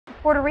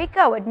Puerto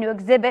Rico. A new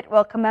exhibit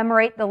will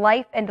commemorate the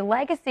life and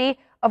legacy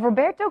of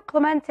Roberto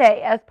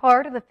Clemente as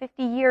part of the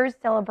 50 years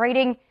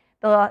celebrating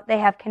they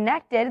have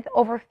connected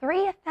over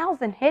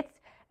 3,000 hits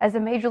as a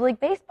Major League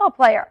Baseball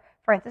player.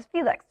 Francis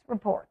Felix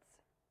reports.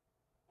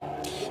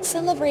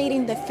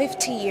 Celebrating the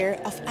 50th year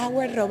of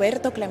our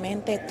Roberto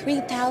Clemente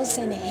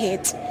 3,000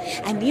 hits,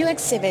 a new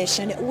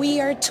exhibition,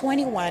 We Are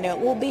 21,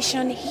 will be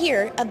shown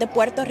here at the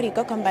Puerto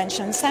Rico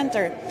Convention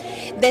Center.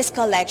 This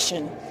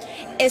collection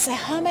is a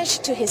homage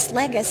to his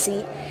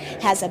legacy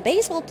as a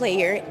baseball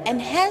player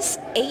and as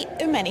a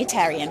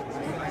humanitarian.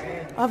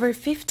 Over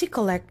 50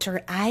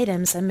 collector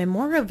items and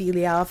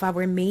memorabilia of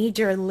our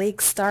Major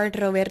League star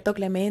Roberto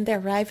Clemente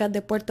arrive at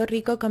the Puerto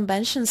Rico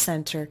Convention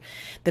Center.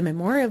 The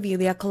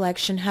memorabilia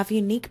collection have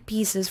unique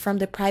pieces from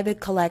the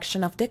private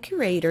collection of the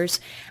curators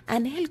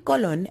Ángel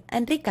Colón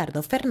and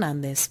Ricardo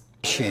Fernández.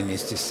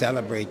 Is to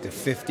celebrate the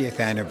 50th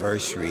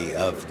anniversary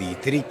of the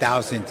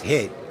 3,000th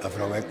hit of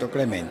Roberto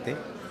Clemente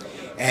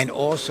and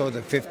also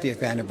the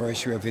 50th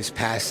anniversary of his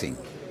passing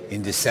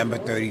in December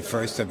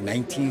 31st of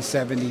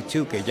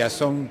 1972, que ya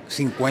son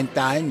 50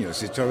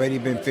 años. It's already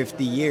been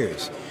 50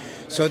 years.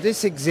 So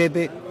this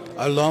exhibit,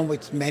 along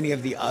with many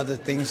of the other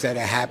things that are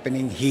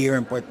happening here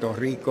in Puerto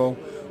Rico,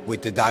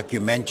 with the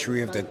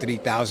documentary of the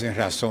 3,000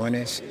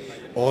 Razones,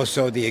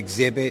 also the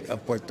exhibit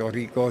of Puerto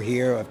Rico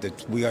here, of the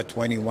We Are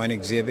 21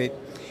 exhibit,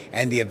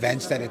 and the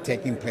events that are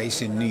taking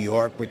place in New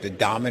York with the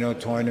domino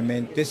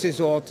tournament. This is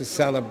all to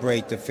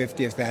celebrate the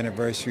 50th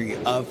anniversary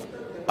of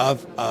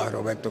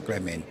Roberto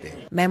Clemente.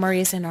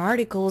 Memories and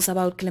articles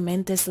about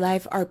Clemente's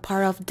life are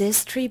part of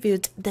this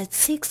tribute that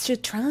seeks to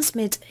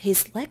transmit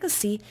his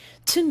legacy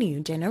to new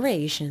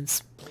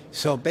generations.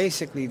 So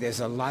basically there's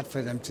a lot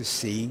for them to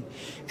see,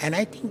 and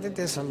I think that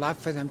there's a lot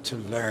for them to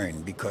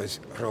learn, because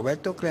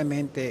Roberto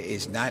Clemente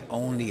is not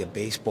only a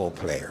baseball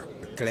player.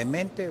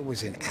 Clemente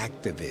was an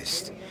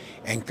activist,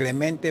 and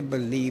Clemente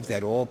believed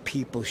that all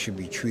people should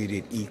be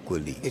treated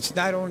equally. It's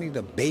not only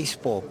the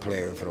baseball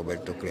player of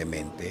Roberto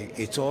Clemente,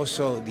 it's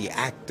also the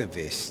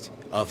activist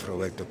of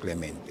Roberto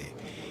Clemente.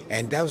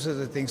 And those are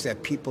the things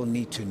that people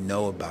need to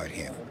know about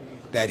him,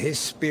 that his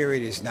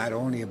spirit is not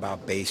only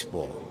about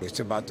baseball, it's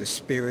about the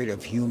spirit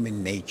of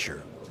human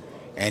nature.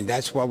 And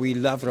that's why we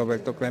love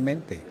Roberto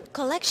Clemente.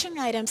 Collection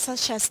items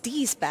such as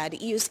this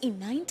bat used in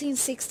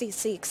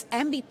 1966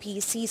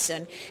 MVP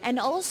season, and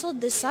also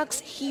the socks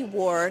he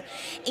wore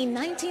in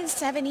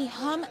 1970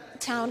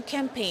 hometown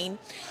campaign,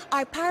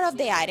 are part of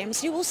the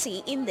items you will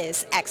see in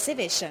this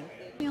exhibition.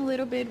 A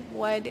little bit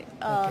what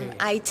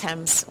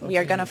items we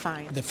are going to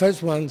find. The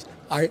first ones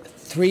are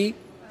 3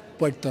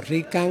 Puerto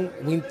Rican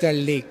Winter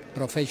League,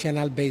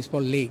 Professional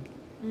Baseball League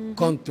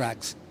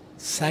contracts,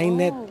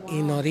 signed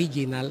in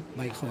original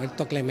by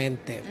Roberto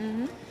Clemente.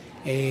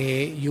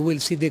 You will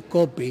see the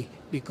copy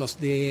because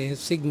the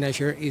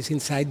signature is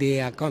inside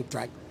the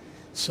contract.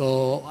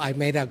 So I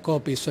made a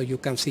copy so you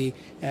can see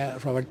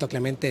Roberto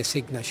Clemente's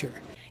signature.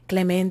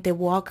 Clemente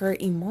Walker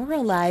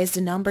immortalized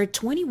the number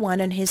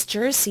 21 on his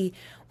jersey,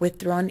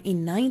 withdrawn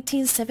in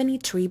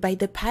 1973 by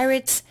the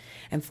Pirates,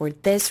 and for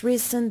this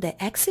reason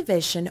the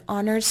exhibition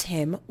honors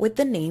him with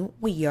the name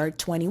We Are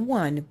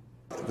 21.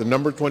 The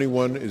number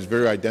 21 is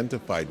very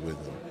identified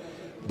with him.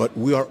 But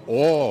we are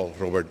all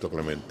Roberto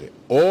Clemente.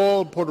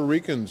 All Puerto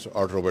Ricans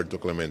are Roberto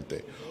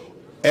Clemente.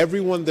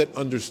 Everyone that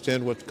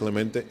understands what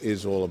Clemente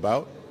is all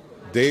about,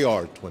 they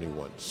are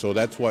 21. So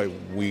that's why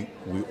we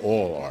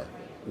all are.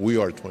 We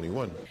are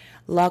 21.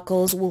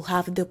 Locals will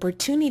have the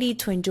opportunity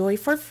to enjoy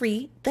for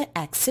free the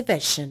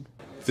exhibition.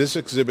 This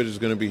exhibit is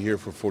going to be here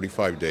for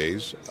 45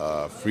 days,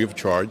 free of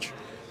charge,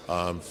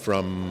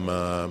 from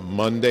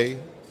Monday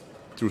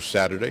through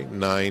Saturday,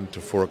 9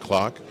 to 4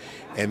 o'clock.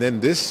 And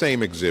then this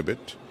same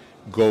exhibit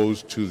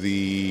goes to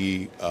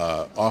the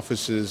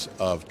offices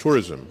of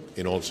tourism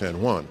in Old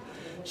San Juan.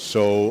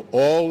 So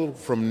all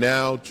from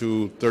now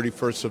to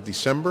 31st of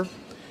December,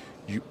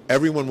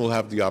 everyone will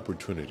have the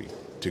opportunity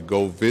to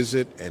go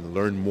visit and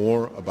learn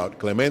more about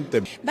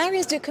Clemente.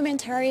 Various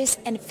documentaries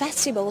and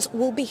festivals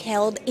will be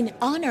held in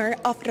honor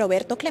of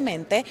Roberto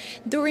Clemente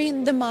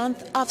during the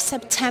month of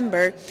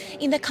September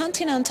in the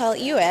continental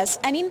U.S.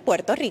 and in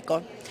Puerto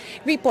Rico.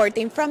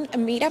 Reporting from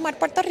Miramar,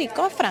 Puerto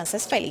Rico,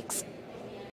 Francis Felix.